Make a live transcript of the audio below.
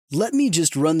"Let me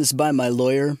just run this by my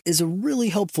lawyer" is a really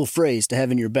helpful phrase to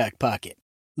have in your back pocket.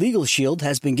 Legal Shield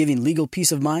has been giving legal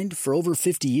peace of mind for over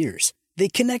 50 years. They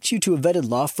connect you to a vetted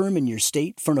law firm in your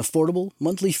state for an affordable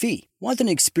monthly fee. Want an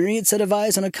experienced set of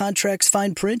eyes on a contract's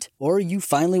fine print? Or you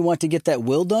finally want to get that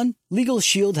will done? Legal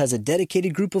Shield has a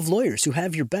dedicated group of lawyers who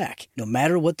have your back, no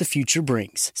matter what the future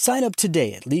brings. Sign up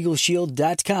today at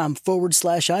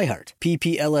LegalShield.com/iHeart.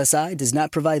 PPLSI does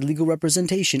not provide legal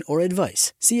representation or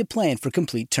advice. See a plan for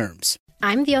complete terms.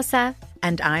 I'm Diosa.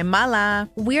 And I'm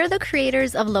Mala. We're the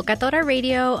creators of Locatora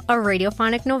Radio, a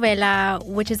radiophonic novela,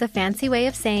 which is a fancy way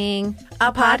of saying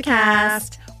a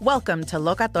podcast. Welcome to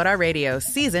Locatora Radio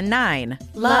Season 9.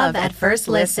 Love at First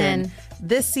Listen.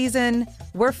 This season,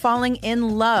 we're falling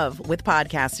in love with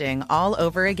podcasting all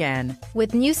over again.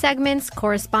 With new segments,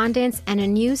 correspondence, and a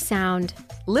new sound.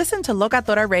 Listen to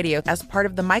Locatora Radio as part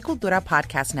of the My Cultura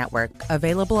Podcast Network,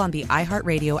 available on the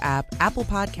iHeartRadio app, Apple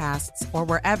Podcasts, or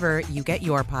wherever you get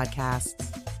your podcasts.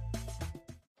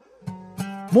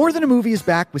 More Than a Movie is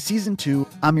back with Season 2.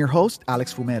 I'm your host,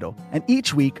 Alex Fumero, and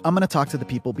each week I'm going to talk to the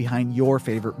people behind your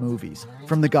favorite movies.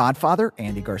 From The Godfather,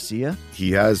 Andy Garcia.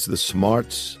 He has the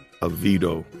smarts of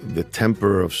Vito, the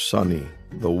temper of Sonny,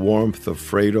 the warmth of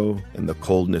Fredo, and the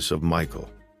coldness of Michael.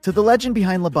 To the legend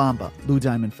behind La Bamba, Lou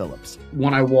Diamond Phillips.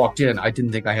 When I walked in, I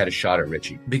didn't think I had a shot at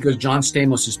Richie because John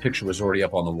Stamos' picture was already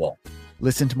up on the wall.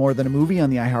 Listen to More Than a Movie on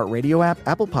the iHeartRadio app,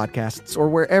 Apple Podcasts, or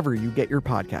wherever you get your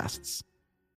podcasts.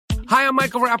 Hi, I'm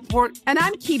Michael Rappaport. And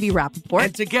I'm Kibi Rappaport.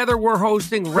 And together we're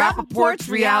hosting Rappaport's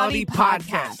Reality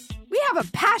Podcast. We have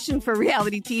a passion for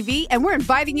reality TV, and we're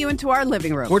inviting you into our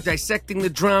living room. We're dissecting the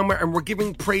drama, and we're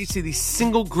giving praise to the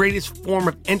single greatest form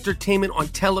of entertainment on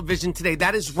television today.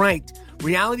 That is right.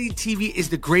 Reality TV is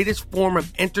the greatest form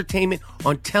of entertainment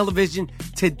on television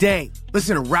today.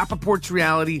 Listen to Rappaport's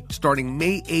Reality starting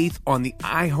May 8th on the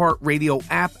iHeartRadio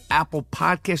app, Apple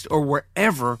Podcast, or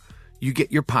wherever you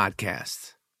get your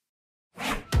podcasts.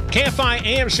 KFI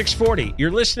AM 640.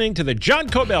 You're listening to the John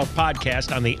Kobylt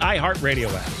podcast on the iHeartRadio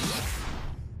app.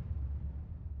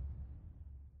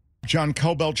 John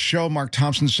Kobylt Show. Mark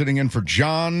Thompson sitting in for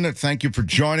John. Thank you for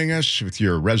joining us with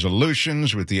your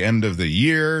resolutions with the end of the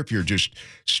year. If you're just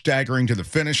staggering to the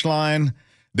finish line,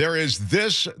 there is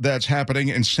this that's happening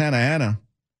in Santa Ana.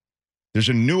 There's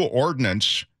a new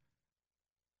ordinance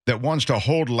that wants to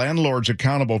hold landlords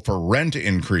accountable for rent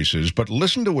increases, but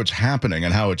listen to what's happening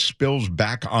and how it spills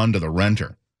back onto the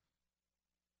renter.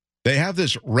 They have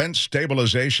this rent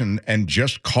stabilization and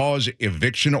just cause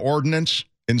eviction ordinance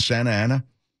in Santa Ana.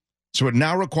 So it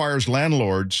now requires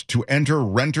landlords to enter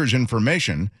renters'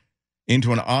 information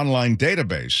into an online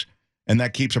database, and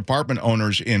that keeps apartment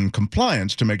owners in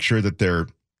compliance to make sure that they're,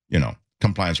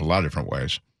 compliance a lot of different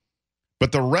ways.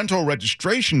 But the rental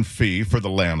registration fee for the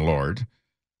landlord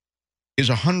is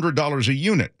 $100 a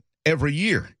unit every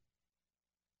year.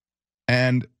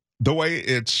 And the way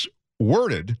it's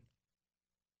worded,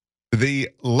 the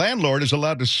landlord is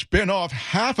allowed to spin off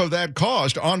half of that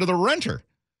cost onto the renter.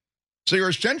 So you're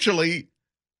essentially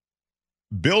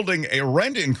building a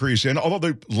rent increase in, although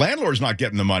the landlord's not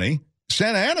getting the money,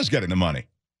 Santa Ana's getting the money.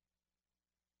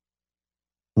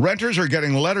 Renters are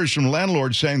getting letters from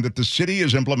landlords saying that the city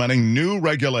is implementing new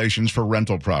regulations for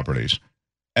rental properties.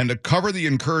 And to cover the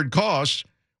incurred costs,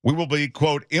 we will be,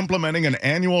 quote, implementing an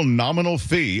annual nominal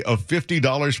fee of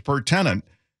 $50 per tenant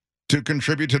to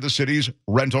contribute to the city's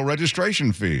rental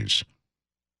registration fees.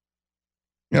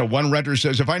 One renter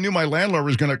says, if I knew my landlord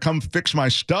was going to come fix my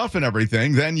stuff and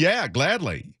everything, then yeah,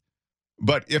 gladly.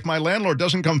 But if my landlord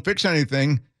doesn't come fix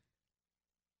anything,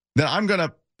 then I'm going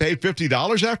to pay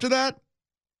 $50 after that?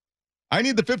 I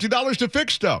need the $50 to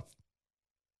fix stuff.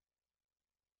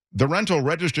 The rental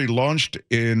registry launched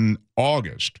in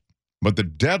August, but the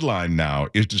deadline now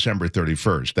is December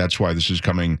 31st. That's why this is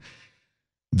coming.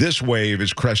 This wave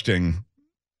is cresting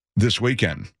this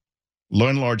weekend.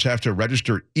 Landlords have to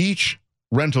register each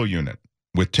rental unit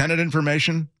with tenant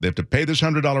information. They have to pay this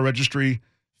 $100 registry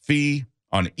fee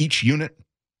on each unit.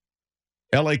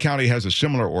 LA County has a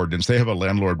similar ordinance. They have a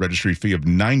landlord registry fee of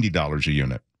 $90 a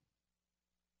unit.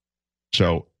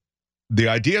 So the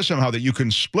idea somehow that you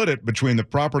can split it between the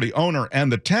property owner and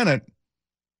the tenant,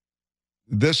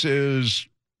 this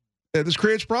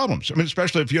creates problems. I mean,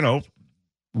 especially if,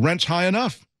 rent's high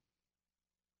enough.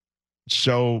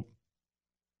 So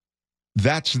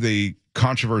that's the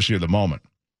controversy of the moment.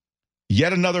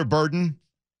 Yet another burden,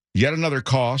 yet another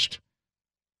cost,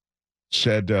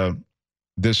 said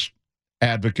this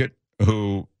advocate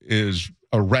who is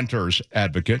a renter's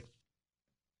advocate.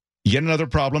 Yet another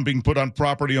problem being put on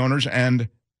property owners and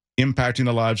impacting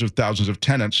the lives of thousands of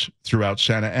tenants throughout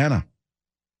Santa Ana.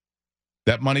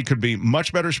 That money could be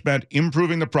much better spent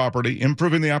improving the property,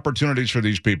 improving the opportunities for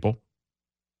these people.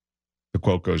 The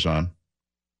quote goes on.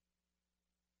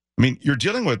 I mean, you're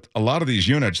dealing with a lot of these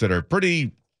units that are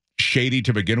pretty shady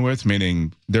to begin with,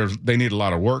 meaning they need a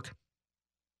lot of work.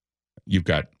 You've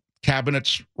got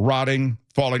cabinets rotting,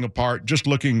 falling apart, just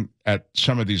looking at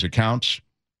some of these accounts.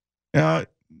 I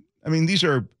mean, these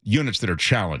are units that are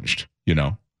challenged, you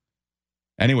know.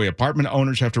 Anyway, apartment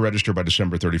owners have to register by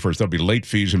December 31st. There'll be late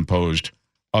fees imposed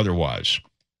otherwise.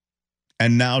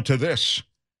 And now to this.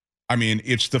 I mean,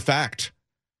 it's the fact.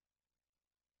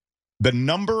 The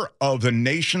number of the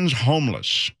nation's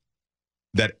homeless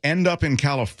that end up in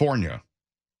California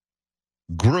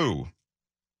grew.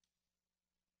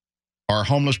 Our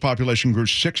homeless population grew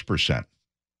 6%.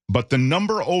 But the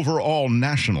number overall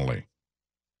nationally,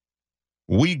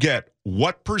 we get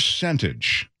what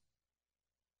percentage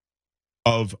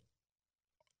of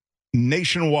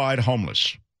nationwide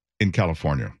homeless in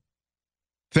California?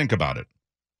 Think about it.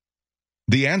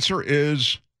 The answer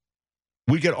is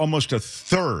we get almost a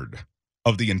third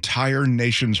of the entire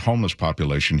nation's homeless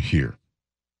population here.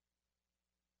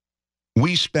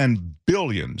 We spend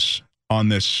billions on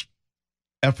this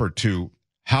effort to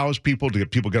house people, to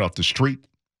get people get off the street,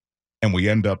 and we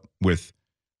end up with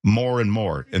more and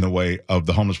more in the way of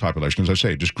the homeless population. As I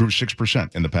say, it just grew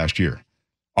 6% in the past year.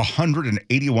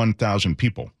 181,000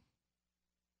 people.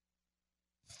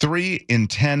 3 in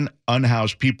 10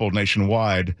 unhoused people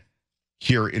nationwide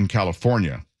here in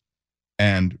California.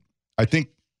 And I think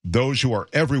those who are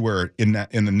everywhere in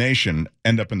the nation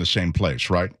end up in the same place,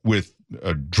 right? With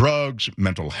drugs,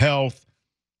 mental health,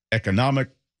 economic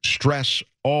stress,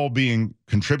 all being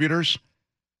contributors.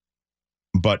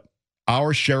 But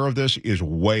our share of this is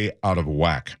way out of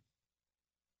whack.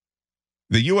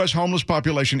 The U.S. homeless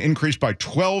population increased by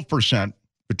 12%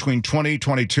 between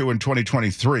 2022 and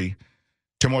 2023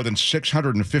 to more than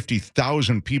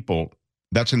 650,000 people.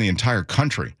 That's in the entire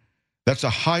country. That's the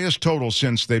highest total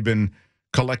since they've been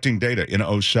collecting data in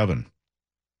 2007.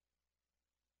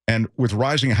 And with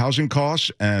rising housing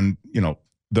costs and, you know,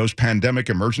 those pandemic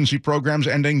emergency programs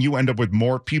ending, you end up with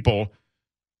more people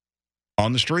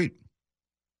on the street.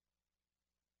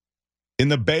 In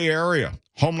the Bay Area,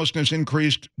 homelessness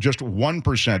increased just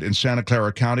 1% in Santa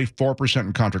Clara County, 4%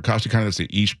 in Contra Costa County, that's the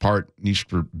east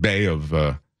bay of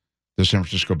the San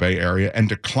Francisco Bay Area, and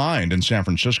declined in San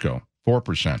Francisco,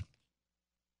 4%.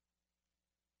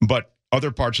 But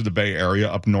other parts of the Bay Area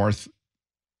up north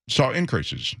saw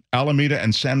increases. Alameda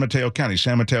and San Mateo County.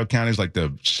 San Mateo County is like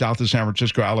the south of San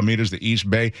Francisco. Alameda is the East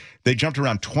Bay. They jumped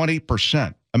around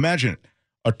 20%. Imagine it,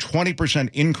 a 20%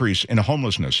 increase in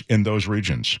homelessness in those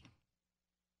regions.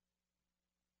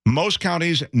 Most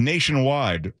counties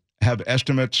nationwide have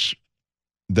estimates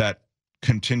that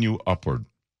continue upward.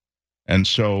 And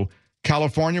so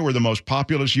California, we're the most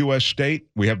populous U.S. state.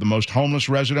 We have the most homeless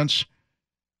residents,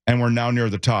 and we're now near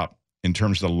the top in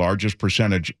terms of the largest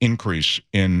percentage increase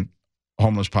in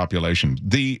homeless population.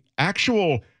 The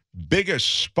actual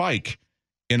biggest spike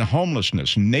in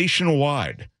homelessness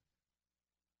nationwide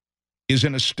is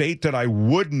in a state that I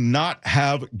would not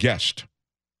have guessed.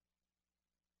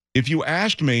 If you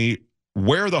asked me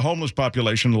where the homeless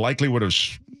population likely would have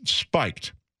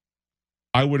spiked,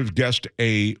 I would have guessed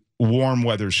a warm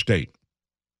weather state.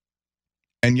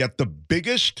 And yet the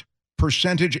biggest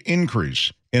percentage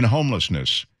increase in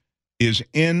homelessness is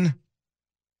in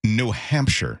New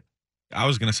Hampshire. I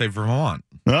was going to say Vermont.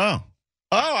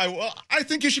 I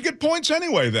think you should get points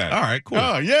anyway then. All right, cool.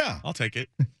 Oh, yeah. I'll take it.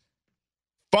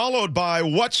 Followed by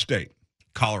what state?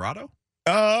 Colorado?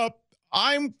 I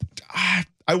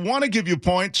want to give you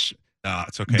points.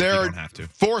 It's okay. They're you don't have to.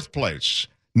 Fourth place.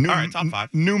 All right, top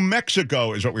 5. New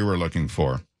Mexico is what we were looking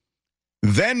for.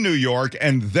 Then New York,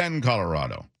 and then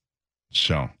Colorado.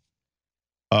 So,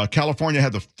 California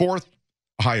had the 4th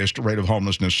highest rate of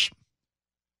homelessness.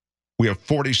 We have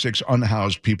 46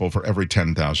 unhoused people for every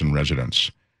 10,000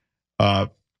 residents.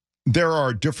 There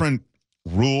are different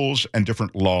rules and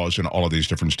different laws in all of these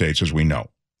different states, as we know.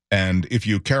 And if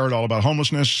you care at all about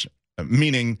homelessness,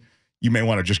 meaning you may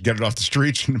want to just get it off the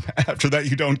streets, and after that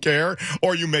you don't care,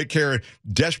 or you may care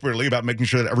desperately about making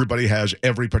sure that everybody has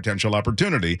every potential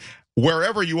opportunity.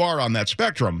 Wherever you are on that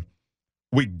spectrum,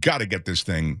 we got to get this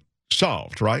thing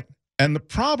solved, right? And the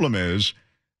problem is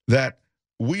that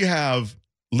we have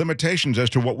limitations as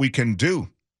to what we can do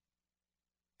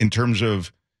in terms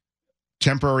of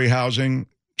temporary housing,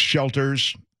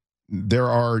 shelters. There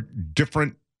are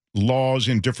different laws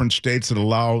in different states that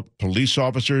allow police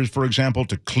officers, for example,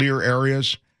 to clear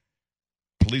areas.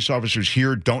 Police officers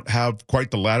here don't have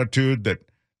quite the latitude that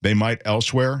they might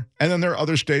elsewhere. And then there are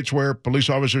other states where police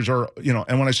officers are,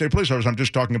 and when I say police officers, I'm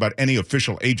just talking about any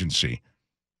official agency.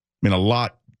 I mean, a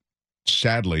lot,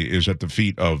 sadly, is at the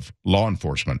feet of law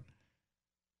enforcement.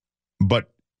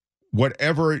 But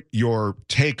whatever your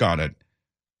take on it,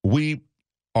 we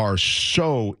are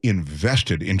so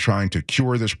invested in trying to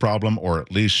cure this problem or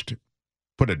at least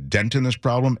put a dent in this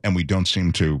problem, and we don't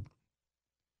seem to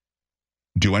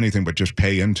do anything but just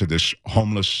pay into this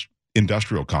homeless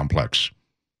industrial complex.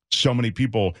 So many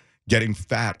people getting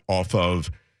fat off of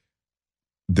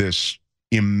this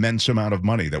immense amount of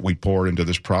money that we pour into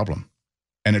this problem.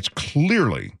 And it's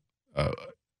clearly a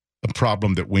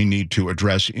problem that we need to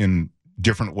address in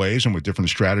different ways and with different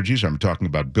strategies. I'm talking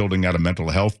about building out a mental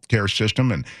health care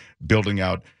system and building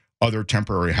out other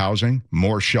temporary housing,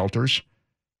 more shelters.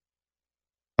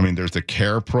 I mean, there's the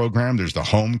CARE program, there's the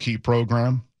Home Key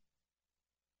program.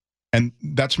 And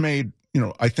that's made,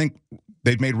 I think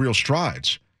they've made real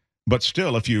strides. But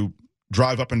still, if you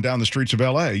drive up and down the streets of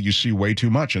LA, you see way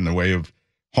too much in the way of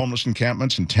homeless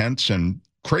encampments and tents and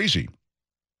crazy.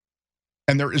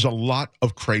 And there is a lot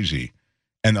of crazy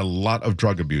and a lot of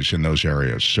drug abuse in those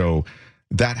areas. So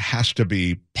that has to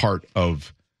be part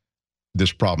of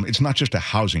this problem. It's not just a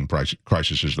housing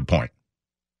crisis is the point.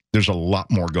 There's a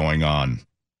lot more going on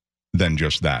than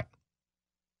just that.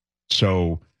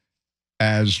 So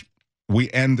as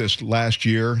we end this last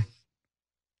year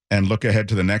and look ahead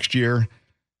to the next year,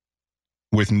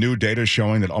 with new data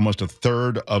showing that almost a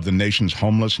third of the nation's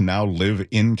homeless now live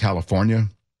in California,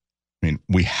 I mean,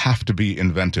 we have to be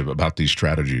inventive about these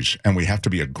strategies, and we have to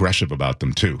be aggressive about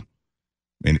them, too.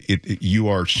 I mean, you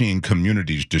are seeing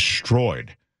communities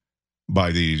destroyed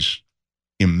by these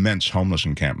immense homeless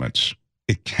encampments.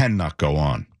 It cannot go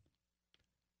on.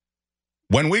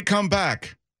 When we come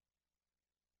back,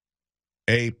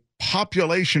 a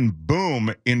population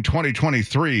boom in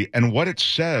 2023 and what it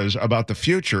says about the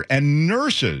future, and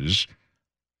nurses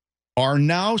are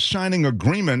now signing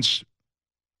agreements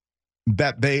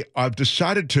that they have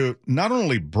decided to not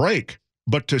only break,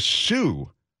 but to sue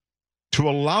to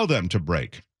allow them to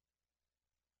break.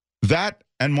 That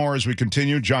and more as we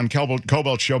continue. John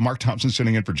Kobylt Show. Mark Thompson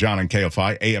sitting in for John on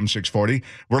KFI, AM 640.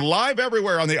 We're live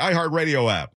everywhere on the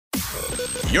iHeartRadio app.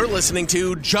 You're listening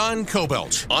to John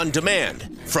Kobylt on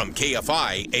demand from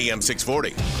KFI, AM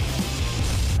 640.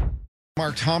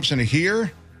 Mark Thompson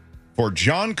here for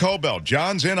John Kobylt.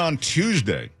 John's in on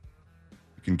Tuesday.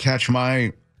 You can catch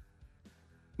my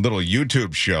little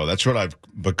YouTube show. That's what I've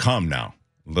become now,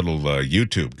 little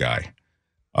YouTube guy.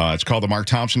 It's called The Mark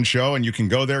Thompson Show, and you can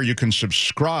go there. You can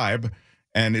subscribe,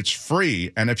 and it's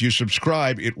free. And if you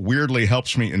subscribe, it weirdly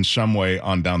helps me in some way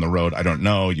on down the road. I don't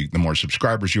know. The more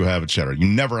subscribers you have, et cetera. You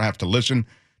never have to listen.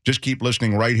 Just keep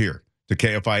listening right here to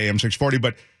KFI AM 640.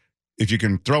 But if you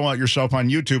can throw out yourself on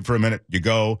YouTube for a minute, you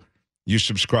go, you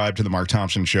subscribe to The Mark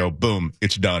Thompson Show, boom,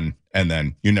 it's done. And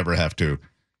then you never have to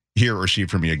hear or see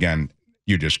from me again.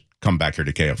 You just come back here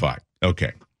to KFI.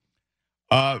 Okay.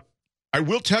 I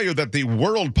will tell you that the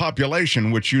world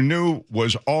population, which you knew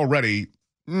was already,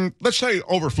 let's say,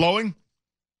 overflowing,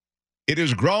 it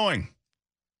is growing.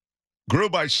 Grew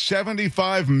by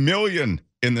 75 million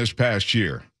in this past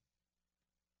year.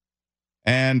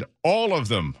 And all of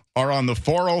them are on the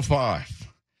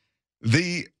 405.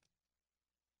 The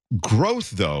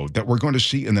growth, though, that we're going to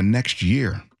see in the next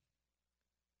year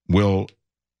will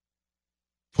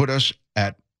put us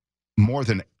at more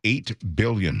than 8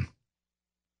 billion.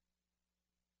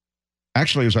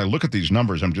 Actually, as I look at these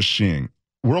numbers, I'm just seeing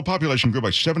world population grew by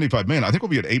 75 million. I think we'll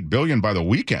be at 8 billion by the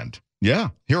weekend. Yeah,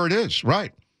 here it is.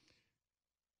 Right.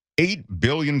 8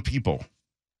 billion people.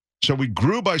 So we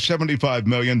grew by 75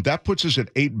 million. That puts us at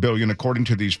 8 billion, according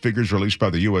to these figures released by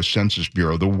the U.S. Census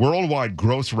Bureau. The worldwide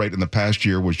growth rate in the past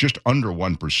year was just under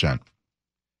 1%.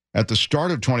 At the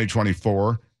start of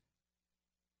 2024,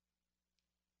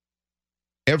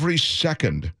 every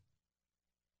second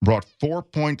brought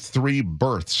 4.3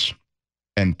 births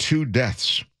and 2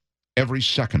 deaths every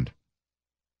second.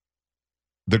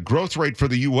 The growth rate for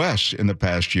the U.S. in the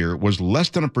past year was less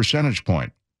than a percentage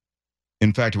point.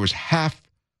 In fact, it was half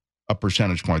a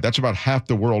percentage point. That's about half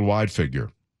the worldwide figure.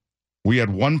 We had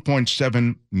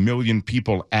 1.7 million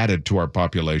people added to our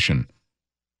population.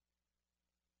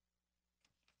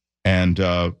 And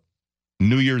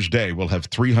New Year's Day, we'll have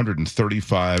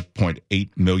 335.8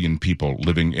 million people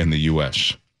living in the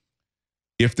U.S.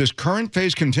 If this current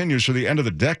phase continues to the end of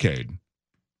the decade,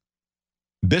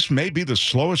 this may be the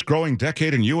slowest growing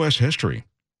decade in U.S. history.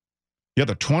 Yeah,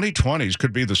 the 2020s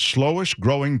could be the slowest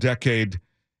growing decade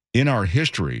in our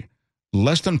history.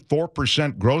 Less than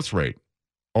 4% growth rate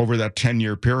over that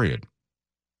 10-year period.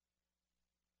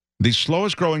 The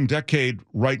slowest growing decade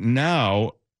right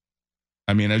now,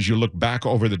 I mean, as you look back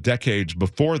over the decades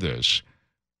before this,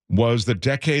 was the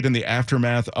decade in the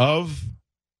aftermath of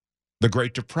the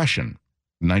Great Depression,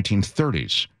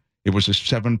 1930s. It was a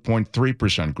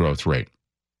 7.3% growth rate.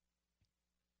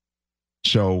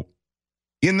 So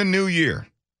in the new year,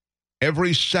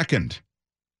 every second,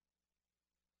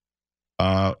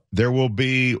 there will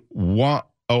be one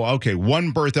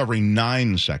birth every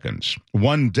 9 seconds,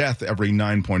 one death every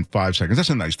 9.5 seconds. That's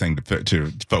a nice thing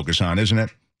to focus on, isn't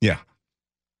it? Yeah.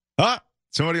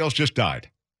 Somebody else just died.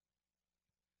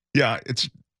 Yeah, it's,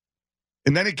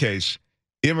 in any case,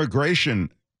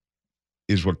 immigration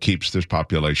is what keeps this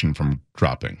population from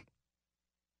dropping.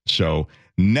 So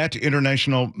net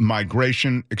international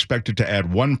migration expected to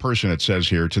add one person, it says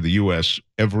here, to the U.S.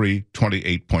 every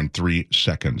 28.3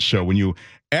 seconds. So when you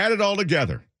add it all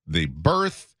together, the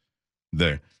birth,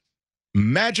 the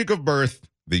magic of birth,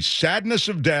 the sadness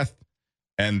of death,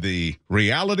 and the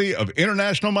reality of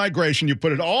international migration, you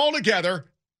put it all together,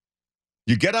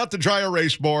 you get out the dry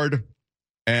erase board,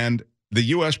 and the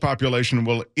U.S. population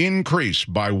will increase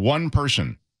by one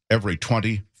person every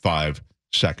 25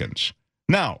 seconds.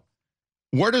 Now,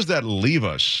 where does that leave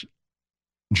us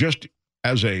just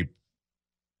as a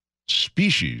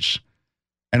species?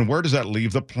 And where does that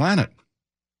leave the planet?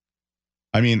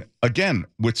 I mean, again,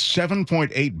 with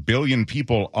 7.8 billion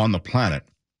people on the planet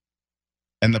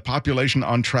and the population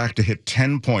on track to hit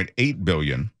 10.8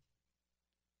 billion,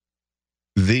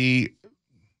 the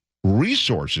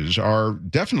resources are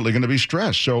definitely going to be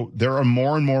stressed. So there are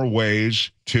more and more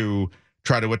ways to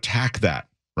try to attack that,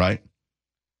 right?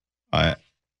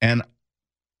 And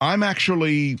I'm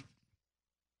actually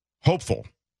hopeful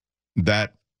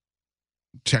that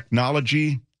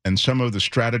technology and some of the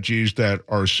strategies that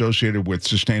are associated with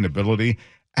sustainability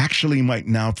actually might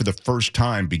now, for the first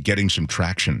time, be getting some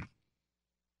traction.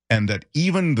 And that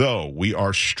even though we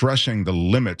are stressing the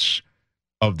limits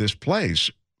of this place,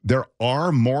 there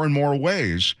are more and more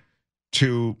ways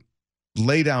to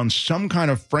lay down some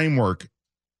kind of framework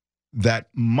that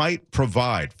might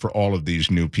provide for all of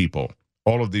these new people,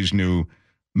 all of these new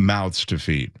mouths to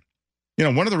feed. You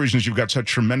know, one of the reasons you've got such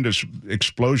tremendous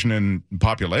explosion in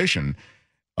population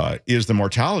is the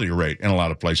mortality rate in a lot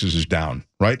of places is down,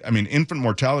 right? I mean, infant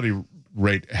mortality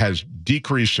rate has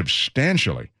decreased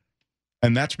substantially,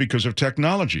 and that's because of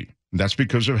technology. That's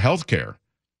because of healthcare.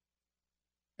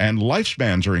 And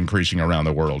lifespans are increasing around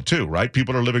the world too, right?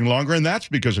 People are living longer, and that's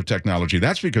because of technology.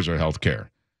 That's because of healthcare.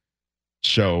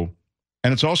 So,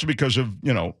 and it's also because of,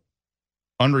 you know,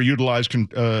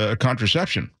 underutilized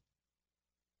contraception.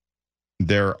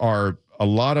 There are a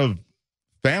lot of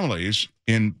families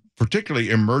in particularly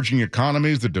emerging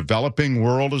economies, the developing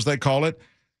world, as they call it,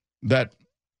 that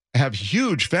have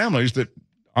huge families that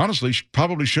honestly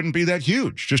probably shouldn't be that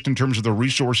huge, just in terms of the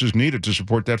resources needed to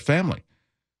support that family.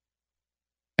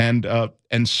 And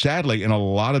sadly, in a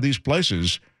lot of these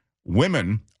places,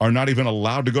 women are not even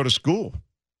allowed to go to school.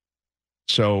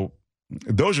 So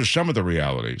those are some of the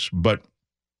realities, but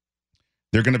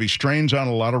there are going to be strains on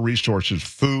a lot of resources: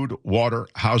 food, water,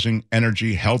 housing,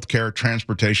 energy, healthcare,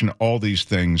 transportation. All these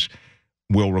things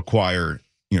will require,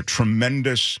 you know,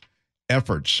 tremendous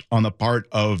efforts on the part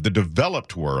of the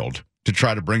developed world to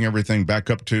try to bring everything back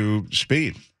up to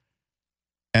speed.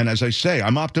 And as I say,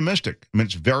 I'm optimistic. I mean,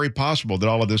 it's very possible that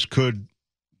all of this could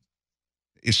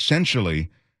essentially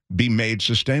be made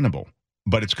sustainable,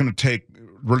 but it's going to take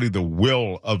really the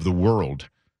will of the world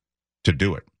to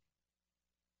do it.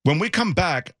 When we come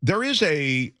back, there's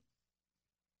an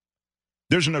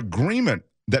agreement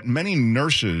that many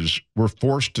nurses were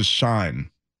forced to sign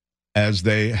as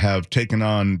they have taken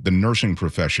on the nursing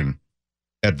profession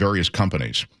at various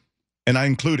companies. And I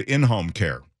include in-home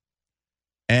care.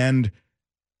 And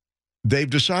they've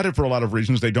decided for a lot of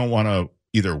reasons they don't want to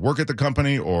either work at the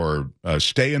company or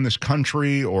stay in this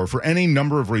country, or for any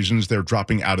number of reasons they're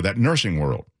dropping out of that nursing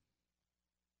world.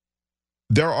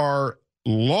 There are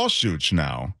lawsuits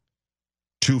now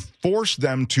to force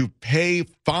them to pay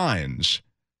fines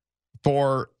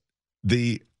for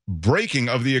the breaking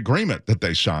of the agreement that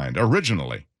they signed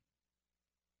originally.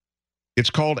 It's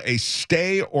called a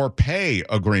stay or pay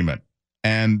agreement,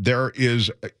 and there is,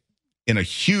 in a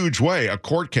huge way, a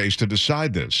court case to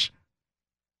decide this.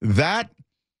 That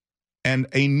and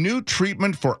a new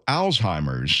treatment for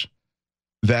Alzheimer's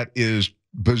that is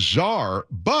bizarre,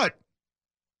 but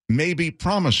maybe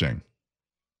promising.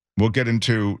 We'll get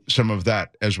into some of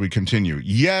that as we continue.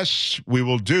 Yes, we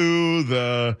will do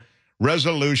the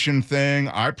resolution thing,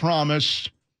 I promise.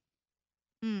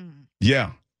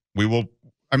 Yeah, we will.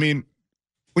 I mean,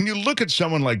 when you look at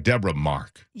someone like Deborah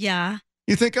Mark, yeah,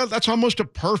 you think, oh, that's almost a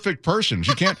perfect person.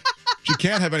 She can't She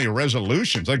can't have any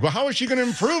resolutions. Like, well, how is she going to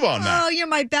improve on that? Oh, you're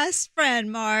my best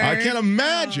friend, Mark. I can't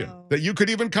imagine that you could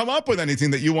even come up with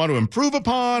anything that you want to improve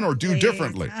upon or do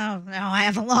differently. Oh, no, I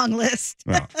have a long list.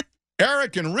 Well,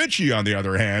 Eric and Richie, on the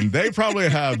other hand, they probably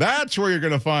have, that's where you're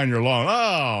going to find your long,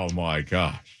 oh my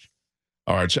gosh.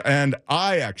 All right. So, and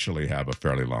I actually have a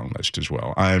fairly long list as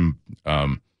well.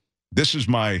 This is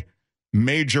my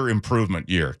major improvement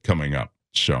year coming up.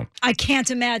 So I can't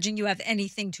imagine you have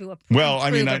anything to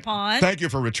improve upon. Thank you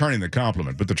for returning the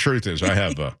compliment. But the truth is I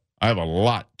have a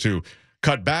lot to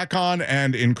cut back on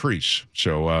and increase.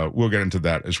 So we'll get into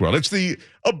that as well. It's the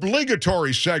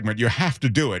obligatory segment. You have to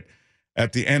do it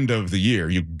at the end of the year.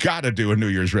 You got to do a New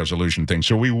Year's resolution thing.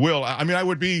 So we will. I mean, I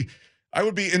would be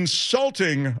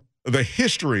insulting the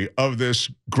history of this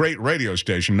great radio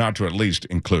station not to at least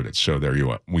include it. So there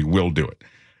you are. We will do it.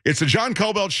 It's the John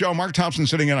Kobylt Show. Mark Thompson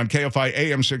sitting in on KFI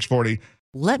AM 640.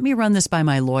 Let me run this by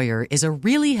my lawyer is a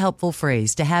really helpful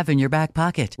phrase to have in your back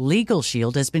pocket. Legal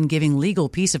Shield has been giving legal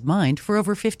peace of mind for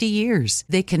over 50 years.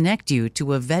 They connect you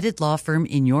to a vetted law firm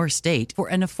in your state for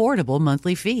an affordable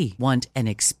monthly fee. Want an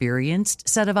experienced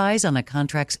set of eyes on a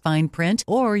contract's fine print?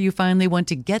 Or you finally want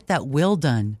to get that will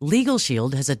done? Legal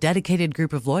Shield has a dedicated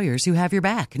group of lawyers who have your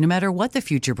back, no matter what the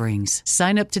future brings.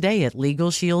 Sign up today at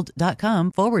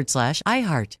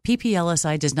LegalShield.com/iHeart.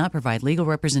 PPLSI does not provide legal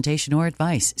representation or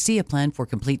advice. See a plan for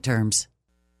complete terms.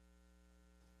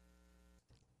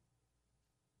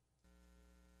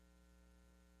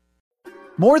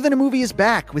 More Than a Movie is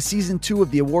back with season 2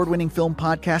 of the award-winning film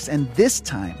podcast, and this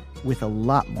time with a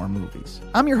lot more movies.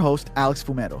 I'm your host, Alex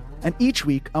Fumero, and each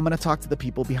week I'm going to talk to the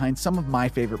people behind some of my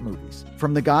favorite movies.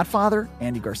 From The Godfather,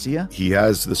 Andy Garcia. He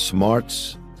has the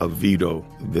smarts of Vito,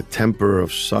 the temper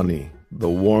of Sonny, the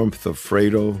warmth of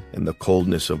Fredo, and the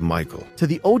coldness of Michael. To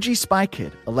the OG Spy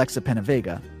Kid, Alexa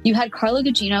Penavega. You had Carla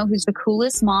Gugino, who's the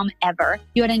coolest mom ever.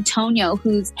 You had Antonio,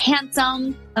 who's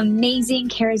handsome, amazing,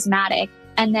 charismatic.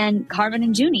 And then Carmen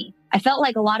and Junie. I felt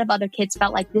like a lot of other kids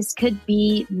felt like this could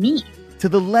be me. To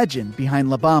the legend behind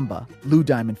La Bamba, Lou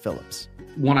Diamond Phillips.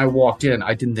 When I walked in,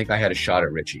 I didn't think I had a shot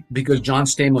at Richie because John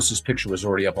Stamos' picture was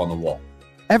already up on the wall.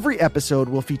 Every episode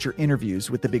will feature interviews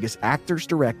with the biggest actors,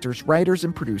 directors, writers,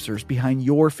 and producers behind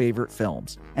your favorite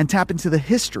films and tap into the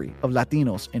history of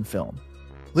Latinos in film.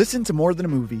 Listen to More Than a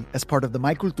Movie as part of the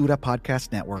My Cultura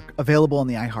podcast network, available on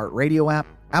the iHeart Radio app,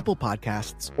 Apple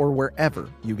Podcasts, or wherever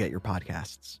you get your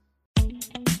podcasts.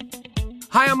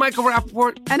 Hi, I'm Michael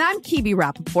Rappaport. And I'm Kibi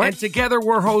Rappaport. And together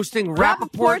we're hosting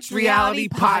Rappaport's Reality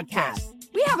Podcast.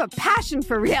 We have a passion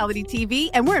for reality TV,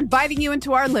 and we're inviting you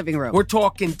into our living room. We're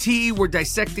talking tea, we're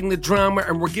dissecting the drama,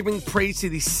 and we're giving praise to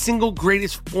the single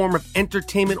greatest form of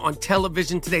entertainment on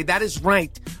television today. That is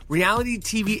right. Reality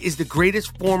TV is the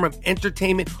greatest form of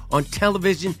entertainment on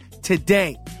television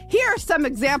today. Here are some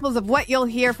examples of what you'll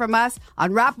hear from us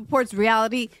on Rappaport's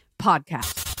Reality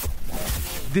Podcast.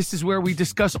 This is where we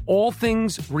discuss all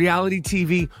things reality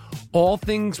TV, all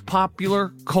things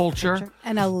popular culture.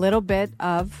 And a little bit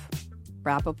of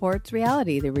Rappaport's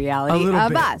reality, the reality of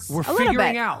bit. us. We're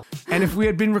figuring out. And if we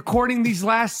had been recording these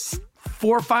last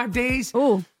 4 or 5 days,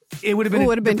 it would have been,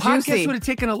 the podcast juicy. would have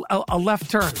taken a left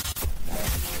turn.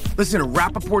 Listen to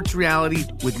Rappaport's Reality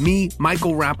with me,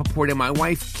 Michael Rappaport, and my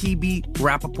wife, Kibi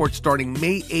Rappaport, starting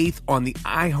May 8th on the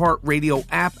iHeartRadio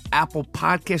app, Apple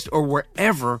Podcast, or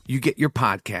wherever you get your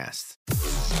podcasts.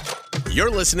 You're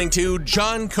listening to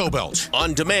John Kobylt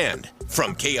on demand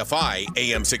from KFI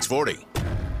AM 640.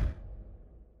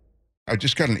 I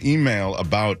just got an email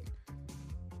about,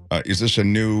 is this a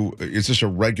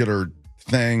regular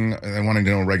thing? I wanted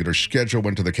to know a regular schedule.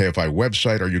 Went to the KFI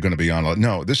website. Are you going to be on?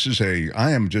 No,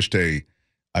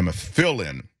 I'm a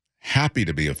fill-in. Happy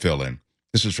to be a fill-in.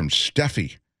 This is from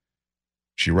Steffi.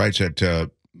 She writes at,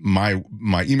 my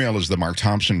email is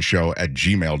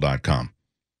themarkthompsonshow@gmail.com.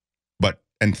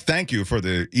 And thank you for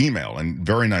the email and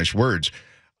very nice words.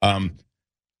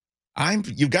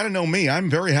 You've got to know me.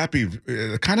 I'm very happy,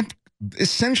 kind of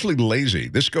essentially lazy.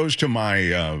 This goes to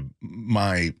my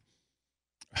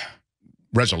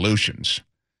resolutions.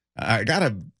 I got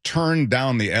to turn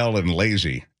down the L in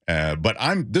lazy. But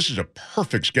this is a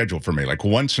perfect schedule for me. Like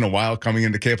once in a while coming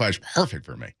into KFI is perfect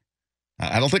for me.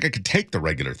 I don't think I could take the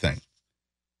regular thing.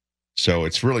 So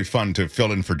it's really fun to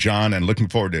fill in for John and looking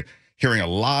forward to hearing a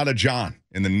lot of John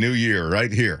in the new year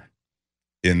right here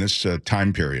in this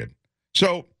time period.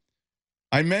 So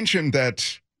I mentioned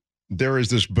that there is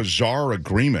this bizarre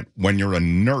agreement when you're a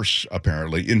nurse,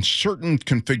 apparently, in certain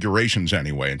configurations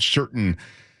anyway, in certain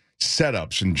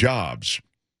setups and jobs.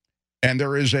 And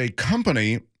there is a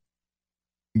company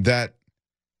that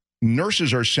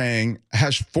nurses are saying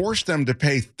has forced them to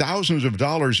pay thousands of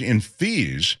dollars in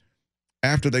fees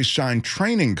after they sign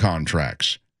training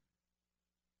contracts.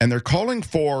 And they're calling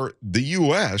for the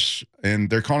U.S., and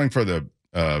they're calling for the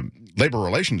Labor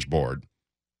Relations Board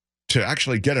to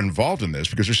actually get involved in this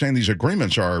because they're saying these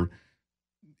agreements are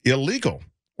illegal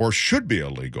or should be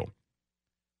illegal.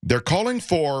 They're calling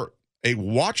for a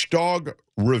watchdog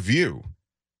review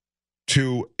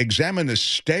to examine the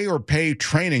stay or pay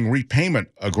training repayment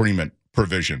agreement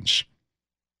provisions.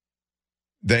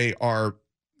 They are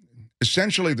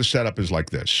essentially, the setup is like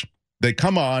this. They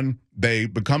come on, they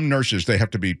become nurses, they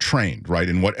have to be trained, right,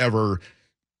 in whatever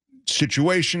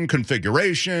situation,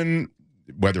 configuration,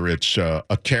 whether it's a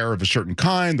care of a certain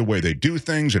kind, the way they do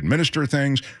things, administer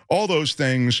things, all those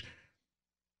things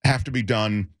have to be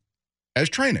done as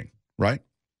training, right?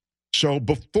 So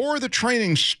before the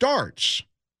training starts,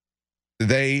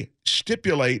 they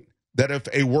stipulate that if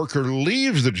a worker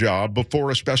leaves the job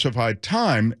before a specified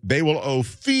time, they will owe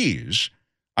fees.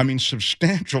 I mean,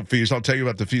 substantial fees. I'll tell you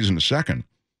about the fees in a second.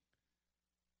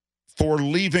 For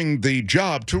leaving the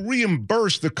job to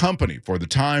reimburse the company for the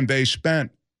time they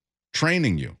spent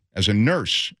training you as a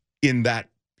nurse in that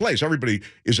place. Everybody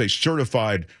is a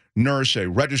certified nurse, a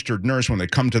registered nurse when they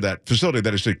come to that facility.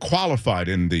 That is, they qualified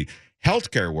in the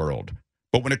healthcare world.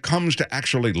 But when it comes to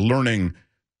actually learning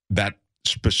that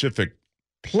specific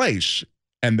place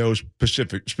and those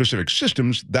specific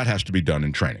systems, that has to be done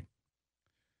in training.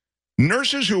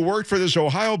 Nurses who worked for this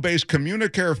Ohio-based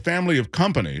Communicare family of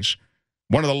companies,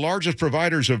 one of the largest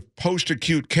providers of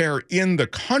post-acute care in the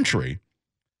country,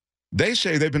 they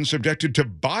say they've been subjected to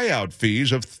buyout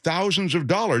fees of thousands of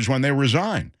dollars when they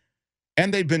resign.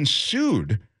 And they've been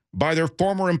sued by their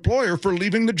former employer for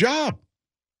leaving the job.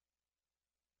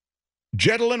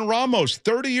 Jedelyn Ramos,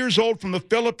 30 years old from the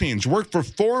Philippines, worked for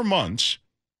 4 months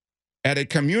at a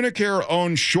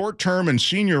Communicare-owned short-term and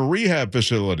senior rehab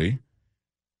facility.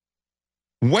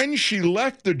 When she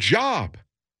left the job,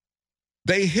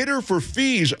 they hit her for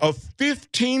fees of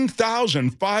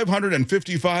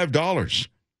 $15,555.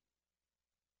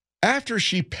 After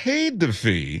she paid the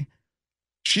fee,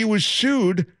 she was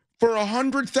sued for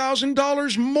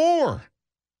 $100,000 more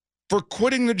for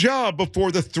quitting the job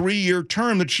before the 3-year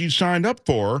term that she signed up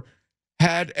for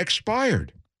had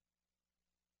expired.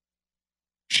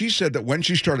 She said that when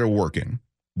she started working,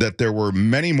 that there were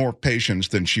many more patients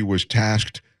than she was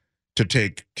tasked to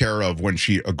take care of when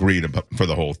she agreed for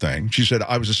the whole thing. She said,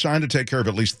 I was assigned to take care of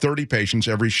at least 30 patients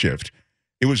every shift.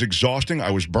 It was exhausting.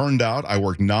 I was burned out. I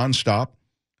worked nonstop.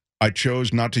 I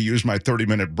chose not to use my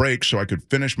 30-minute break so I could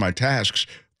finish my tasks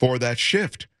for that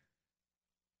shift.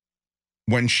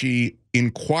 When she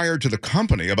inquired to the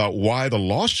company about why the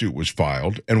lawsuit was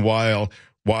filed and why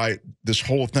this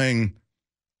whole thing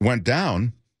went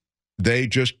down, they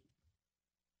just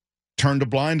turned a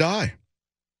blind eye.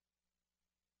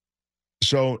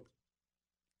 So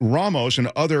Ramos and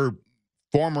other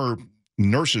former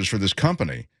nurses for this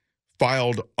company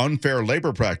filed unfair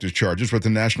labor practice charges with the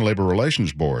National Labor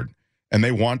Relations Board, and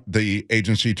they want the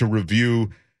agency to review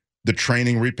the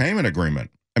training repayment agreement.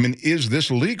 I mean, is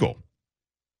this legal?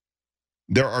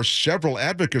 There are several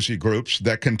advocacy groups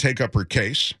that can take up her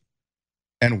case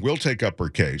and will take up her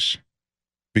case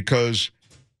because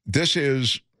this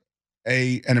is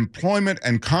an employment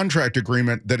and contract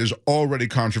agreement that is already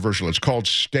controversial. It's called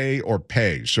stay or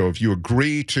pay. So if you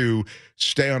agree to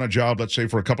stay on a job, let's say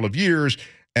for a couple of years,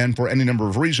 and for any number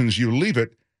of reasons you leave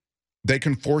it, they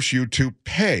can force you to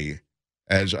pay,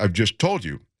 as I've just told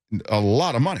you, a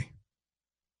lot of money.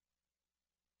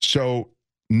 So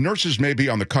nurses may be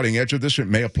on the cutting edge of this. It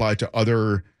may apply to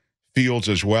other fields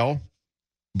as well.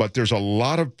 But there's a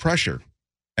lot of pressure,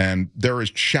 and there is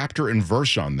chapter and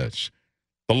verse on this.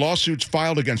 The lawsuits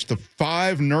filed against the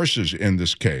 5 nurses in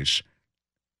this case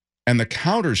and the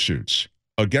countersuits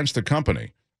against the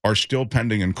company are still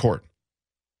pending in court.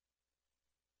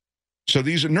 So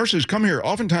these nurses come here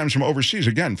oftentimes from overseas,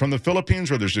 again, from the Philippines,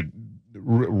 where there's a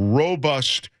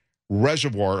robust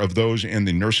reservoir of those in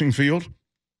the nursing field.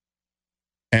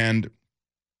 And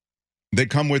they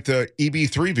come with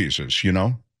EB-3 visas, you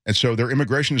know. And so their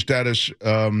immigration status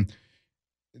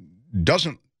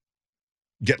doesn't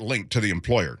get linked to the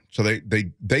employer. So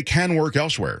they can work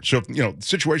elsewhere. So if, you know, the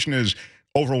situation is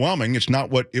overwhelming, it's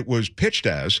not what it was pitched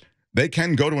as, they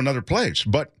can go to another place,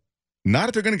 but not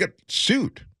if they're going to get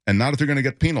sued and not if they're going to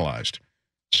get penalized.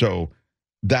 So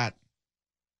that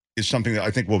is something that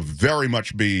I think will very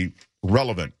much be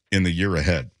relevant in the year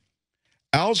ahead.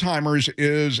 Alzheimer's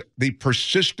is the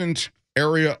persistent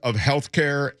area of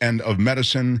healthcare and of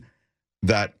medicine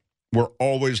that we're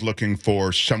always looking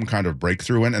for some kind of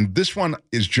breakthrough in. And this one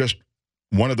is just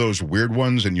one of those weird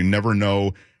ones, and you never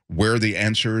know where the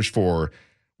answers for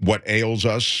what ails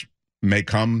us may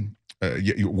come.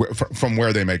 from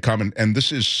where they may come. And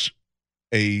this is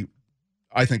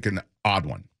I think, an odd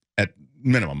one, at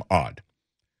minimum odd.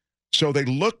 So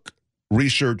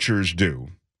researchers do,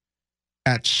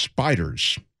 at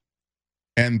spiders,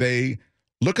 and they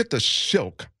look at the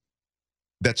silk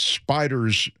that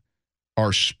spiders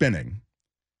are spinning.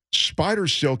 Spider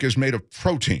silk is made of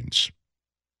proteins,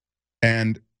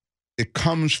 and it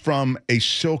comes from a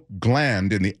silk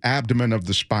gland in the abdomen of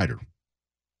the spider.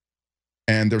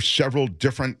 And there's several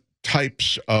different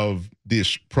types of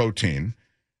this protein.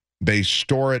 They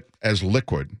store it as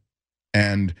liquid,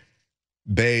 and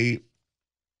they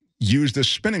use this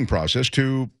spinning process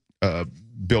to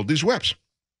build these webs.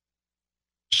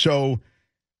 So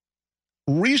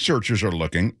researchers are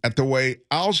looking at the way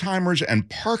Alzheimer's and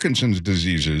Parkinson's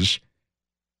diseases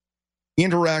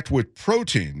interact with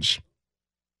proteins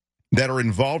that are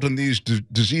involved in these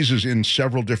diseases in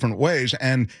several different ways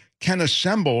and can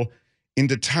assemble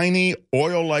into tiny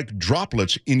oil-like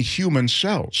droplets in human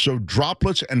cells. So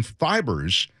droplets and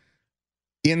fibers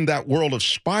in that world of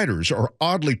spiders are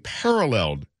oddly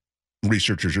paralleled,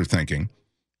 researchers are thinking,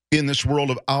 in this world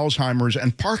of Alzheimer's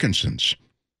and Parkinson's.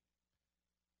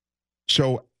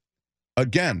 So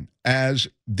again, as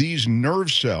these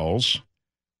nerve cells,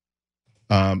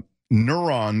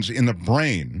 neurons in the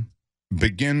brain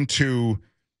begin to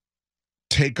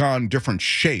take on different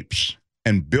shapes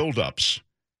and buildups,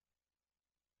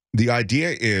 the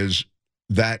idea is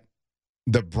that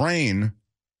the brain,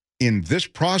 in this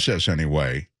process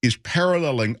anyway, is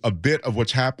paralleling a bit of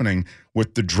what's happening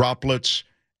with the droplets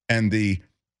and the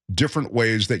different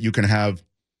ways that you can have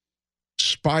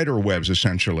spider webs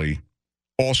essentially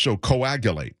also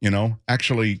coagulate,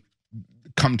 actually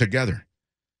come together.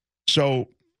 So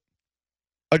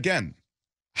again,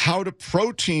 how do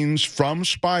proteins from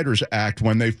spiders act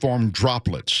when they form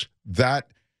droplets? That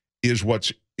is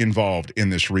what's involved in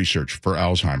this research for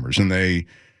Alzheimer's. And they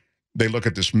look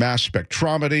at this mass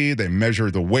spectrometry, they measure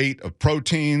the weight of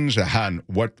proteins,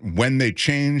 when they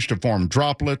change to form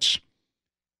droplets,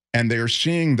 and they are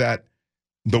seeing that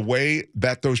the way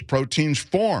that those proteins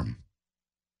form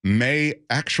may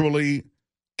actually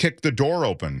kick the door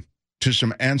open to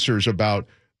some answers about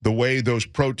the way those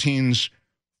proteins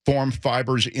form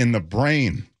fibers in the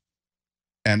brain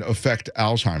and affect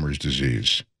Alzheimer's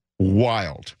disease.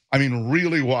 Wild. I mean,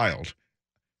 really wild.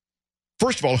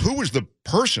 First of all, who was the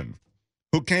person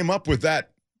who came up with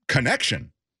that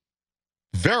connection?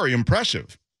 Very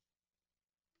impressive.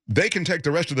 They can take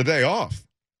the rest of the day off.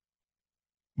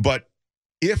 But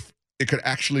if it could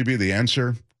actually be the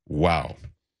answer, wow.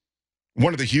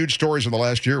 One of the huge stories of the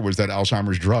last year was that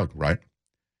Alzheimer's drug, right?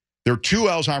 There are two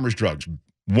Alzheimer's drugs,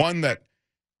 one that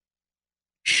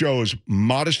shows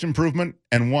modest improvement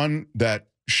and one that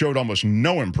showed almost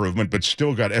no improvement but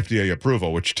still got FDA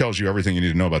approval, which tells you everything you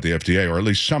need to know about the FDA, or at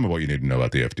least some of what you need to know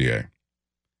about the FDA.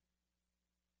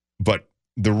 But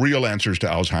the real answers to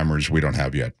Alzheimer's we don't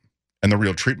have yet, and the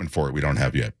real treatment for it we don't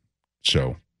have yet.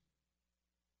 So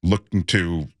looking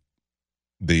to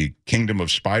the kingdom of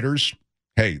spiders,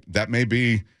 hey, that may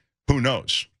be, who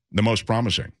knows, the most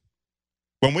promising.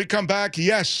 When we come back,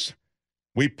 yes,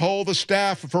 we poll the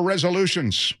staff for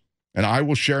resolutions, and I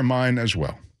will share mine as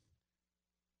well.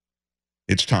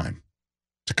 It's time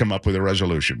to come up with a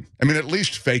resolution. I mean, at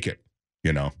least fake it,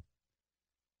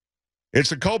 It's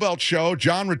the Kobylt Show.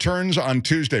 John returns on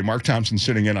Tuesday. Mark Thompson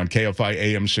sitting in on KFI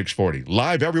AM 640.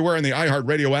 Live everywhere in the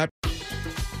iHeartRadio app.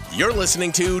 You're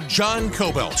listening to John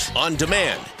Kobylt on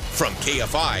demand from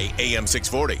KFI AM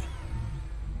 640.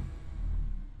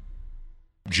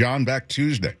 John back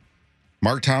Tuesday.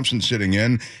 Mark Thompson sitting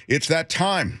in. It's that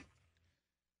time.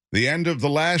 The end of the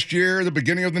last year, the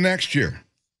beginning of the next year.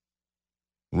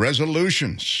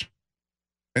 Resolutions.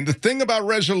 And the thing about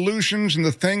resolutions and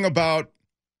the thing about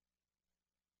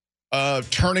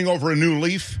turning over a new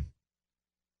leaf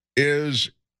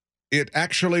is it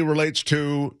actually relates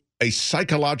to a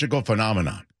psychological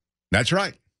phenomenon. That's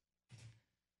right.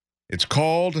 It's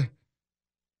called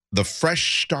the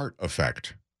fresh start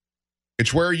effect.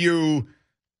 It's where you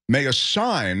may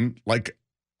assign like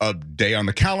a day on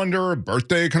the calendar, a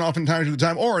birthday can oftentimes be the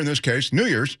time, or in this case, New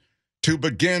Year's, to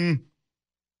begin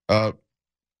a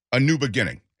new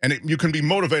beginning. And you can be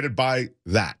motivated by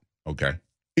that, okay?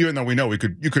 Even though we know you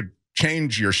could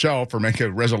change yourself or make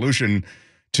a resolution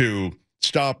to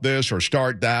stop this or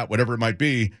start that, whatever it might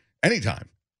be, anytime.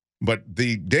 But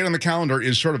the date on the calendar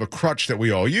is sort of a crutch that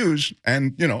we all use.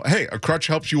 And, hey, a crutch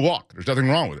helps you walk. There's nothing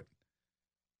wrong with it.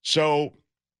 So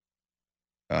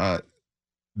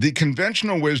the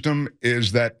conventional wisdom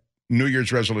is that New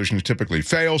Year's resolutions typically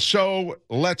fail. So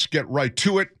let's get right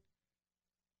to it.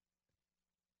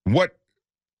 What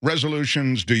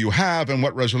resolutions do you have, and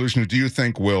what resolutions do you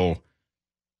think will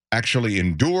actually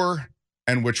endure,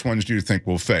 and which ones do you think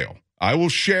will fail? I will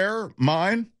share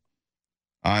mine.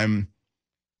 I'm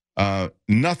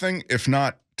nothing if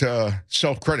not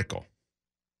self-critical.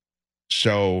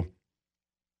 So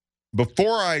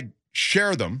before I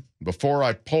share them, before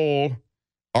I poll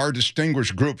our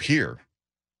distinguished group here,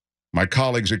 my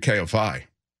colleagues at KFI,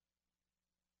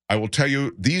 I will tell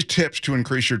you these tips to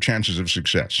increase your chances of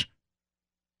success.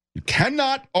 You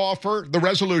cannot offer the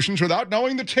resolutions without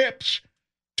knowing the tips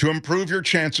to improve your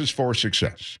chances for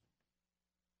success.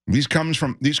 These come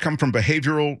from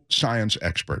behavioral science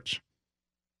experts.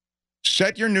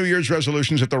 Set your New Year's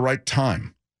resolutions at the right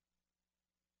time.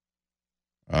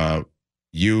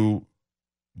 You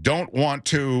don't want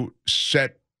to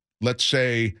set, let's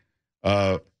say,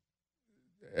 a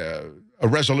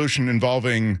resolution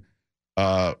involving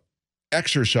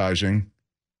exercising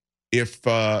if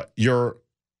you're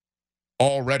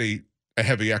already a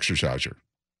heavy exerciser.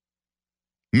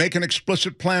 Make an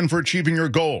explicit plan for achieving your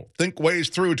goal. Think ways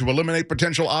through to eliminate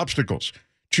potential obstacles.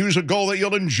 Choose a goal that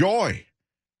you'll enjoy.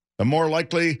 The more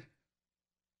likely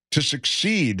to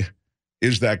succeed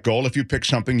is that goal if you pick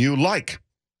something you like.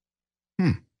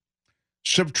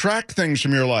 Subtract things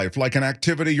from your life, like an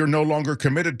activity you're no longer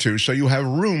committed to, so you have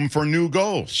room for new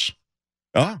goals.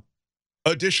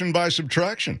 Addition by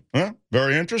subtraction.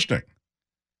 Very interesting.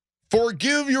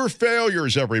 Forgive your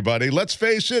failures, everybody. Let's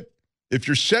face it, if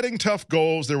you're setting tough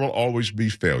goals, there will always be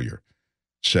failure,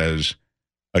 says,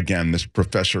 again, this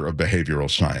professor of behavioral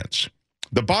science.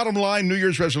 The bottom line, New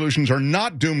Year's resolutions are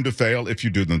not doomed to fail if you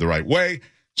do them the right way.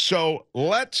 So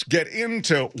let's get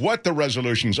into what the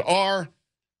resolutions are.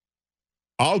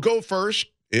 I'll go first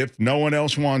if no one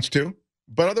else wants to.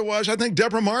 But otherwise, I think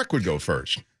Deborah Mark would go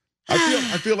first.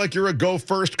 I feel like you're a go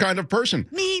first kind of person.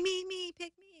 Me,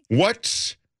 pick me.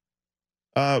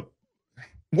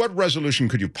 What resolution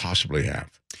could you possibly have?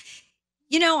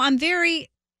 You know, I'm very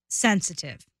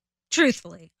sensitive.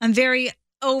 Truthfully, I'm very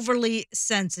overly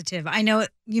sensitive. I know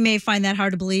you may find that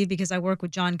hard to believe because I work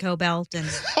with John Kobylt and,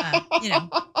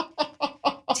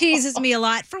 teases me a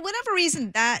lot. For whatever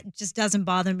reason, that just doesn't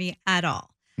bother me at all.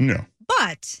 No.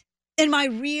 But in my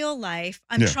real life,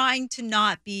 I'm trying to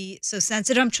not be so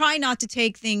sensitive. I'm trying not to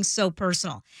take things so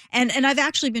personal. And I've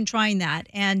actually been trying that,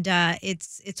 and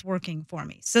it's working for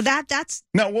me. So that's...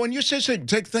 Now, when you say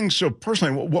take things so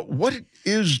personally, what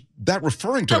is that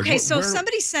referring to? Okay, so if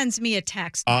somebody sends me a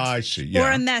text message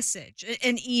or a message,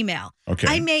 an email,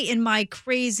 I may, in my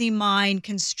crazy mind,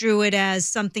 construe it as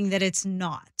something that it's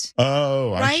not.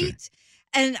 Oh, I see. Right?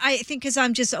 And I think because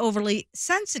I'm just overly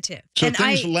sensitive. So and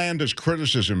things land as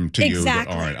criticism to you.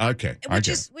 Exactly. All right. Okay.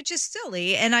 Which is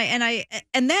silly. And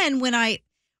then when I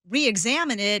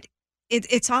re-examine it,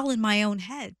 it's all in my own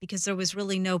head because there was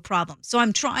really no problem. So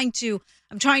I'm trying to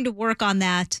work on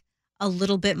that a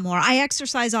little bit more. I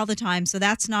exercise all the time, so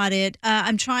that's not it.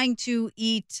 I'm trying to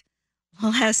eat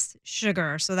less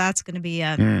sugar, so that's going to be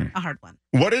a hard one.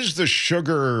 What is the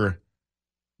sugar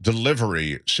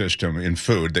delivery system in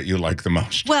food that you like the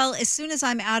most? Well, as soon as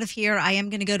I'm out of here, I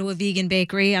am going to go to a vegan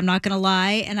bakery. I'm not going to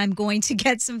lie. And I'm going to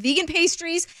get some vegan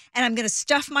pastries and I'm going to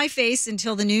stuff my face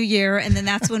until the new year. And then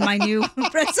that's when my new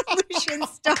resolution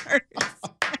starts.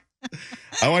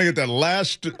 I want to get that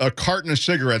last carton of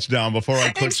cigarettes down before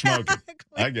I quit smoking.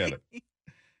 I get it.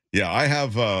 Yeah, I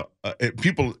have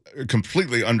people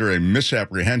completely under a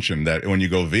misapprehension that when you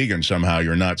go vegan, somehow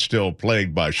you're not still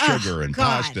plagued by sugar and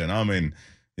pasta. And I mean...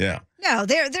 Yeah. No,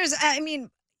 there's,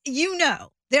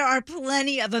 there are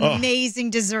plenty of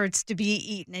amazing desserts to be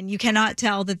eaten, and you cannot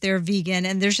tell that they're vegan,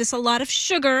 and there's just a lot of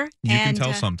sugar. You can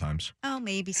tell sometimes. Oh,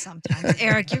 maybe sometimes.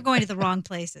 Eric, you're going to the wrong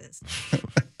places.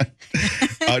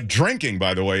 Drinking,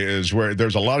 by the way, is where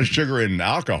there's a lot of sugar in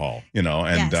alcohol, and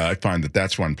I find that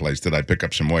that's one place that I pick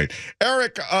up some weight.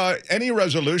 Eric, any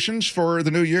resolutions for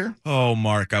the new year? Oh,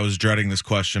 Mark, I was dreading this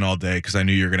question all day because I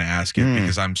knew you were going to ask it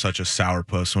because I'm such a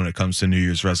sourpuss when it comes to New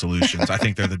Year's resolutions. I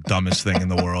think they're the dumbest thing in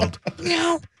the world.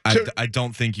 I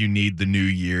don't think you need the new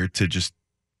year to just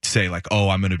say like, oh,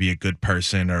 I'm going to be a good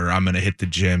person or I'm going to hit the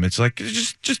gym. It's like,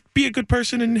 just be a good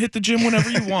person and hit the gym whenever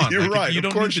you want. You're like, right. You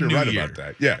don't of course need the you're right year. about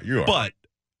that. Yeah, you are. But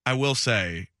I will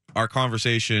say our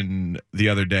conversation the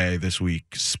other day this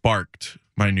week sparked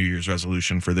my New Year's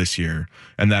resolution for this year,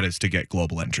 and that is to get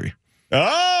global entry.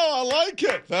 Oh, I like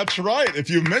it. That's right. If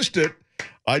you missed it,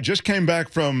 I just came back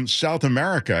from South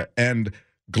America, and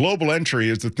global entry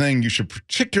is the thing you should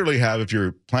particularly have if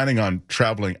you're planning on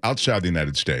traveling outside the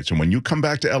United States. And when you come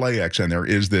back to LAX and there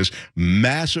is this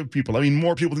massive people, I mean,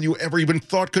 more people than you ever even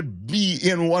thought could be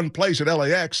in one place at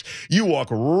LAX, you walk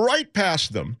right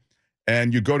past them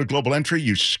and you go to Global Entry,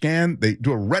 you scan, they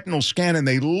do a retinal scan, and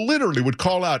they literally would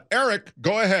call out, Eric,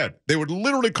 go ahead. They would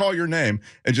literally call your name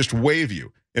and just wave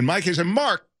you. In my case, and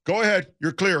Mark, go ahead.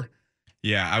 You're clear.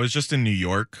 Yeah, I was just in New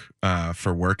York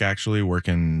for work, actually,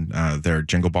 working their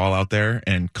Jingle Ball out there.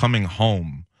 And coming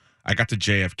home, I got to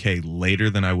JFK later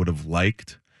than I would have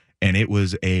liked. And it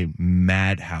was a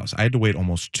madhouse. I had to wait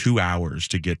almost 2 hours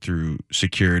to get through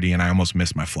security, and I almost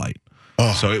missed my flight.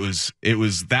 Oh. So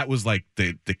that was like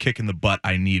the kick in the butt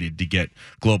I needed to get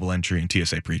Global Entry and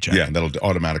TSA pre-check. Yeah, that'll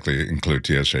automatically include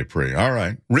TSA pre. All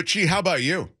right. Richie, how about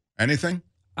you? Anything?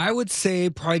 I would say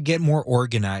probably get more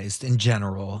organized in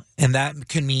general. And that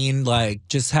could mean like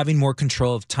just having more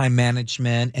control of time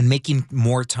management and making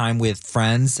more time with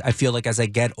friends. I feel like as I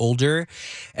get older,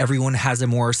 everyone has a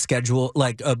more schedule,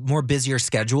 like a more busier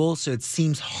schedule. So it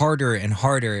seems harder and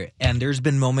harder. And there's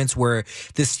been moments where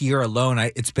this year alone,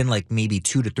 it's been like maybe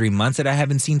 2 to 3 months that I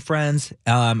haven't seen friends.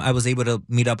 I was able to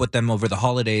meet up with them over the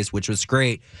holidays, which was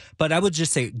great. But I would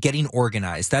just say getting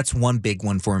organized. That's one big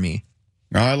one for me.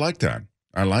 I like that.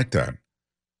 I like that.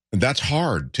 That's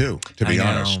hard, too, to be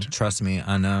honest. Trust me,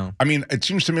 I know. I mean, it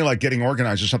seems to me like getting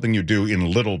organized is something you do in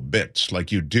little bits.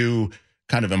 Like you do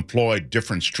kind of employ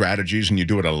different strategies and you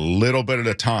do it a little bit at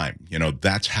a time. You know,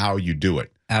 that's how you do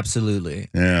it. Absolutely.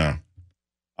 Yeah.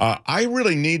 I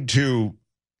really need to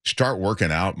start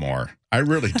working out more. I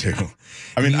really do.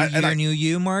 I mean, New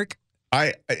you, Mark?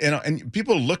 And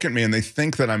people look at me and they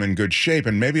think that I'm in good shape,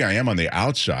 and maybe I am on the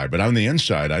outside, but on the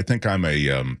inside, I think I'm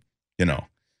a,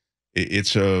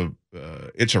 it's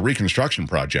a reconstruction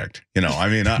project. You know, I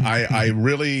mean,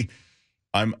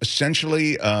 I'm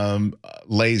essentially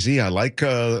lazy. I like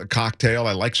a cocktail.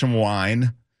 I like some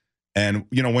wine. And,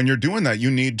 you know, when you're doing that, you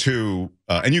need to,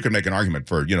 and you can make an argument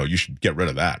for, you know, you should get rid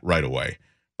of that right away.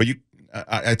 But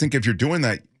I think if you're doing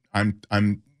that, I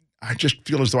just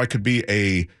feel as though I could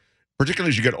be particularly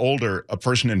as you get older, a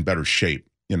person in better shape.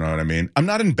 You know what I mean? I'm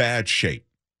not in bad shape,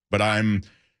 but I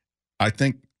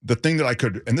think the thing that I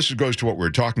could, and this goes to what we were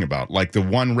talking about, like the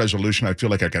one resolution I feel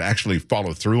like I could actually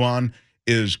follow through on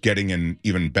is getting in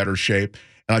even better shape.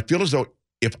 And I feel as though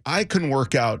if I can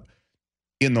work out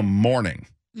in the morning,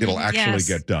 it'll actually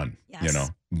get done. Yes. You know,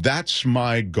 that's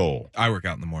my goal. I work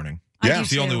out in the morning. Yeah.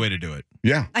 It's the only way to do it.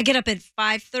 Yeah. I get up at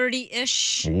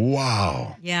 5:30-ish.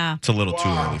 Wow. Yeah. It's a little too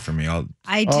early for me.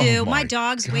 I do. My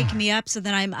dogs wake me up, so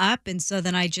then I'm up, and so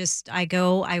then I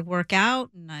work out,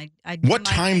 and I do What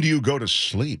time do you go to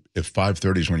sleep if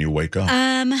 5:30 is when you wake up?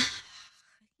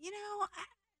 You know,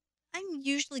 I'm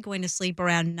usually going to sleep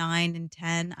around 9 and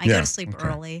 10. I go to sleep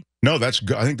early. No, that's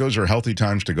good. I think those are healthy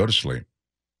times to go to sleep.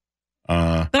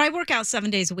 But I work out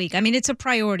 7 days a week. I mean, it's a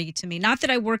priority to me. Not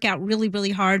that I work out really,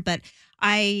 really hard, but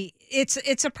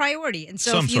it's a priority. And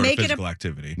so some if you sort make of physical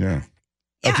activity. Yeah.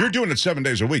 If you're doing it 7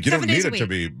 days a week, you don't need it to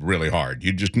be really hard.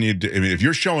 You just need to, I mean, if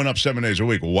you're showing up 7 days a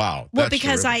week, wow. Well,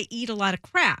 because I eat a lot of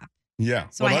crap. Yeah.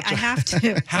 So I have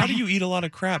to. How do you eat a lot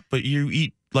of crap, but you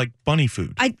eat like bunny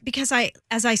food? Because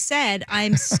as I said,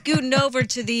 I'm scooting over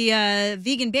to the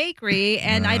vegan bakery,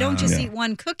 and I don't just eat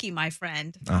one cookie, my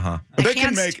friend. Uh-huh. But they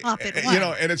can make, you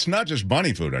know, and it's not just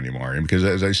bunny food anymore, because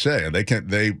as I say,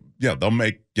 they'll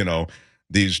make, you know,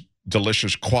 these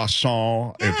delicious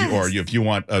croissant. Yes. If you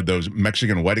want those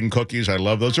Mexican wedding cookies, I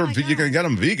love those. You can get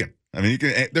them vegan. I mean,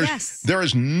 there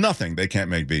is nothing they can't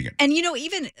make vegan. And you know,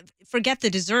 even forget the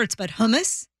desserts, but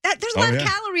hummus. There's a lot of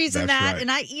calories in that, and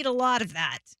I eat a lot of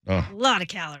that. A lot of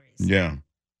calories. Yeah.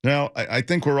 Now, I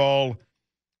think we're all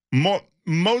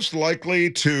most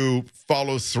likely to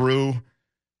follow through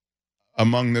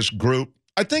among this group.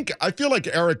 I feel like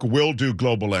Eric will do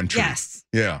Global Entry. Yes.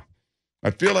 Yeah.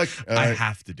 I feel like I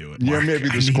have to do it. Yeah, Mark. maybe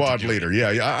the squad leader.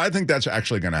 Yeah, I think that's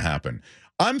actually going to happen.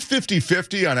 I'm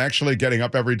 50-50 on actually getting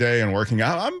up every day and working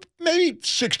out. I'm maybe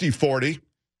 60-40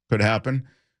 could happen.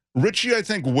 Richie, I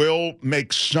think, will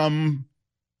make some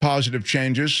positive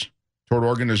changes toward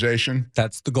organization.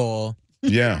 That's the goal.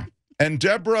 Yeah. And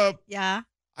Deborah. Yeah.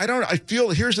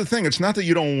 Here's the thing. It's not that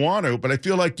you don't want to, but I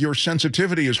feel like your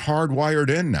sensitivity is hardwired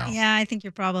in now. Yeah, I think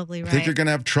you're probably right. I think you're going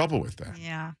to have trouble with that.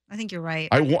 Yeah, I think you're right.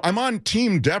 I'm on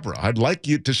Team Deborah. I'd like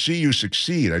you to see you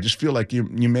succeed. I just feel like you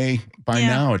may, by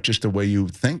now, it's just the way you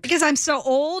think. Because I'm so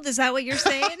old? Is that what you're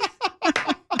saying?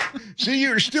 See,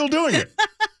 you're still doing it.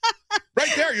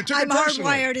 Right there, you took it personally.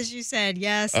 I'm hardwired, as you said.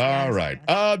 Yes. All right.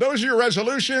 Yes. Those are your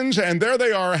resolutions, and there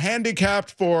they are,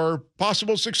 handicapped for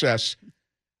possible success.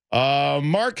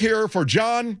 Mark here for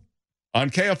John on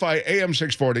KFI AM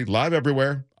 640, live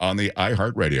everywhere on the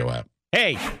iHeartRadio app.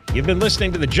 Hey, you've been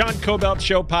listening to the John Kobylt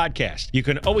Show podcast. You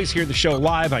can always hear the show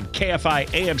live on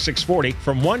KFI AM 640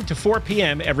 from 1 to 4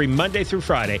 p.m. every Monday through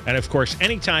Friday, and of course,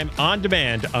 anytime on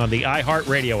demand on the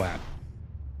iHeartRadio app.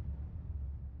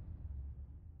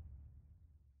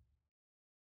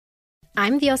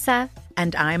 I'm Diosa.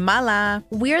 And I'm Mala.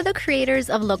 We're the creators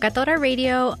of Locatora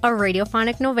Radio, a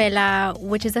radiophonic novela,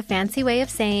 which is a fancy way of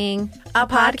saying a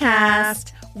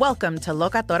podcast. Welcome to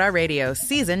Locatora Radio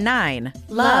Season 9,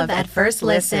 Love at First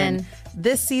Listen.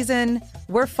 This season,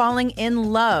 we're falling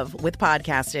in love with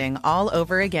podcasting all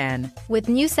over again. With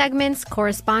new segments,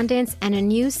 correspondence, and a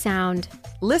new sound.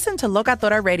 Listen to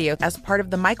Locatora Radio as part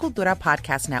of the Michael Dura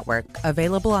Podcast Network,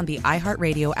 available on the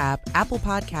iHeartRadio app, Apple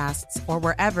Podcasts, or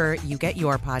wherever you get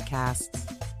your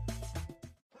podcasts.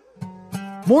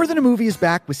 More Than a Movie is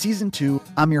back with Season 2.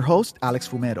 I'm your host, Alex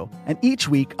Fumero, and each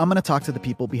week I'm going to talk to the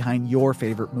people behind your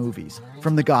favorite movies.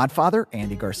 From The Godfather,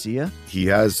 Andy Garcia. He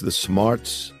has the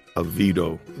smarts of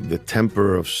Vito, the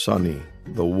temper of Sonny,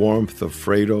 the warmth of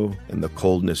Fredo, and the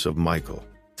coldness of Michael.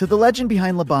 To the legend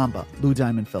behind La Bamba, Lou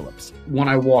Diamond Phillips. When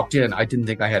I walked in, I didn't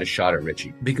think I had a shot at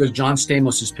Richie because John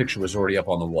Stamos' picture was already up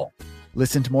on the wall.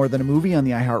 Listen to More Than a Movie on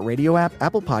the iHeartRadio app,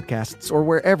 Apple Podcasts, or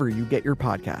wherever you get your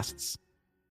podcasts.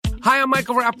 Hi, I'm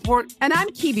Michael Rappaport. And I'm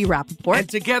Kibi Rappaport. And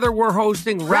together we're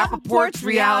hosting Rappaport's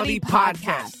Reality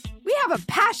Podcast. We have a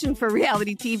passion for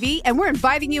reality TV, and we're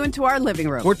inviting you into our living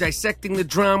room. We're dissecting the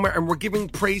drama, and we're giving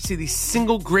praise to the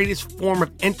single greatest form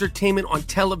of entertainment on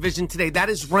television today. That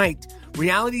is right.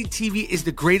 Reality TV is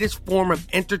the greatest form of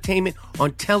entertainment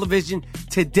on television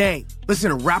today.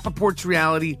 Listen to Rappaport's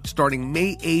Reality starting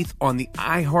May 8th on the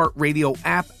iHeartRadio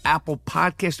app, Apple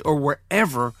Podcast, or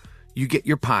wherever you get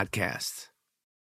your podcasts.